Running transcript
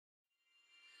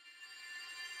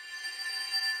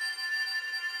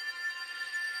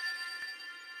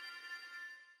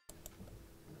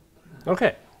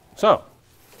Okay, so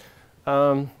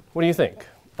what do you think?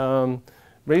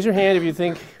 Raise your hand if you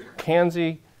think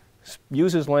Kanzi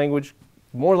uses language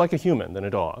more like a human than a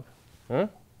dog. Huh?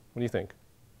 What do you think?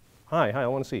 Hi, I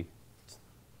want to see.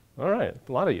 All right,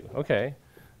 a lot of you. Okay.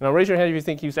 Now raise your hand if you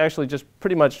think he's actually just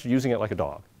pretty much using it like a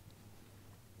dog.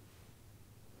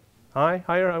 Hi,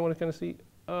 higher. I want to kind of see.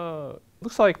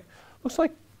 Looks like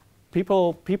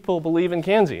people believe in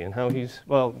Kanzi and how he's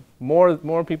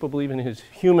more people believe in his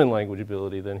human language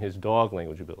ability than his dog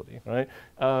language ability, right?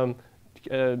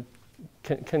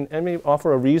 Can anybody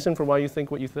offer a reason for why you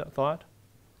think what you thought?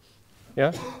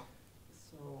 Yeah.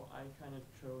 So I kind of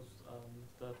chose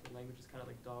the language is kind of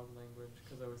like dog language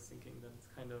because I was thinking that it's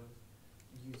kind of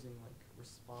using like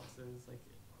responses like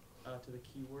to the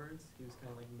keywords. He was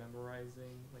kind of like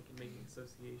memorizing, like and making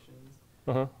associations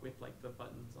with like the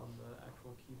buttons on the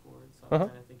actual keyboard. So I'm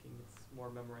kind of thinking it's more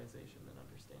memorization than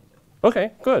understanding.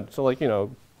 Okay, good. So like, you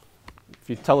know, if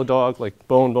you tell a dog like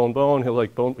bone, bone, bone, he'll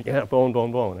like bone, yeah, bone,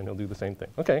 bone, bone, and he'll do the same thing.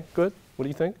 Okay, good. What do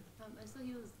you think? I saw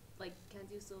he was like,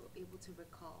 Kanzi was still able to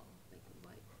recall like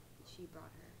what she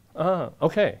brought her. Ah,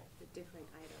 okay. The different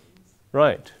items.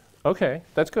 Right. Okay,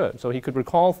 that's good. So he could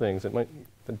recall things that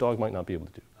the dog might not be able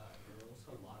to do. There were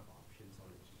also a lot of options on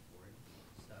the keyboard,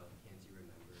 so Kanzi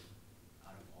remembered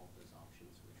out of all those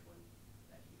options which one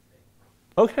that he picked.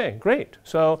 Okay, great.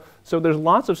 So there's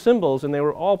lots of symbols, and they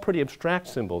were all pretty abstract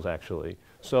symbols, actually.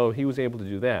 So he was able to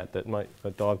do that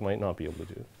a dog might not be able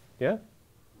to do. Yeah?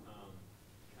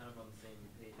 Kind of on the same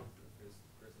page as the first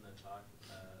person that talked,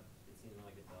 it seemed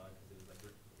like a dog because it was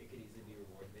like it could easily be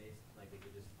reward based. Like they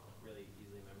could just really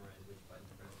easily memorize which button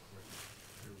to press for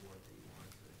the reward that you want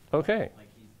to. Okay.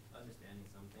 Like he's understanding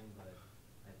something, but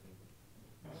I think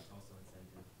it's also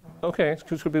incentive. Okay, so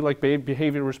it could be like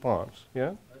behavior response.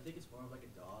 Yeah? I think it's more of like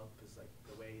a dog because like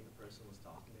the way the person was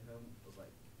talking to him was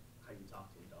like how you talk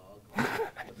to a dog.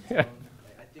 Like, with the tone.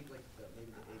 Like, I think like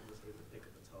maybe the ape was able to pick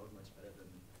up the tone much better than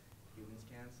humans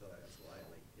can, so that's why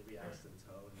like it reacts to the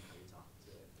tone and how you talk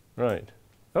to it. Right.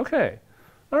 Okay.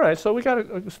 All right. So we got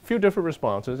a few different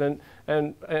responses, and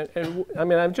I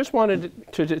mean, I just wanted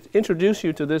to introduce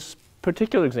you to this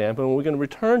particular example, and we're going to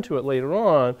return to it later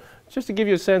on, just to give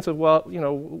you a sense of, well, you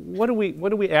know, what are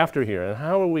we after here, and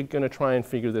how are we going to try and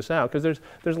figure this out? Because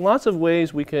there's lots of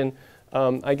ways we can,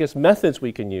 I guess, methods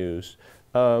we can use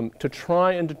to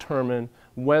try and determine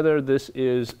whether this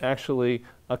is actually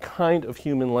a kind of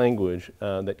human language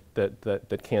that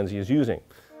Kanzi is using.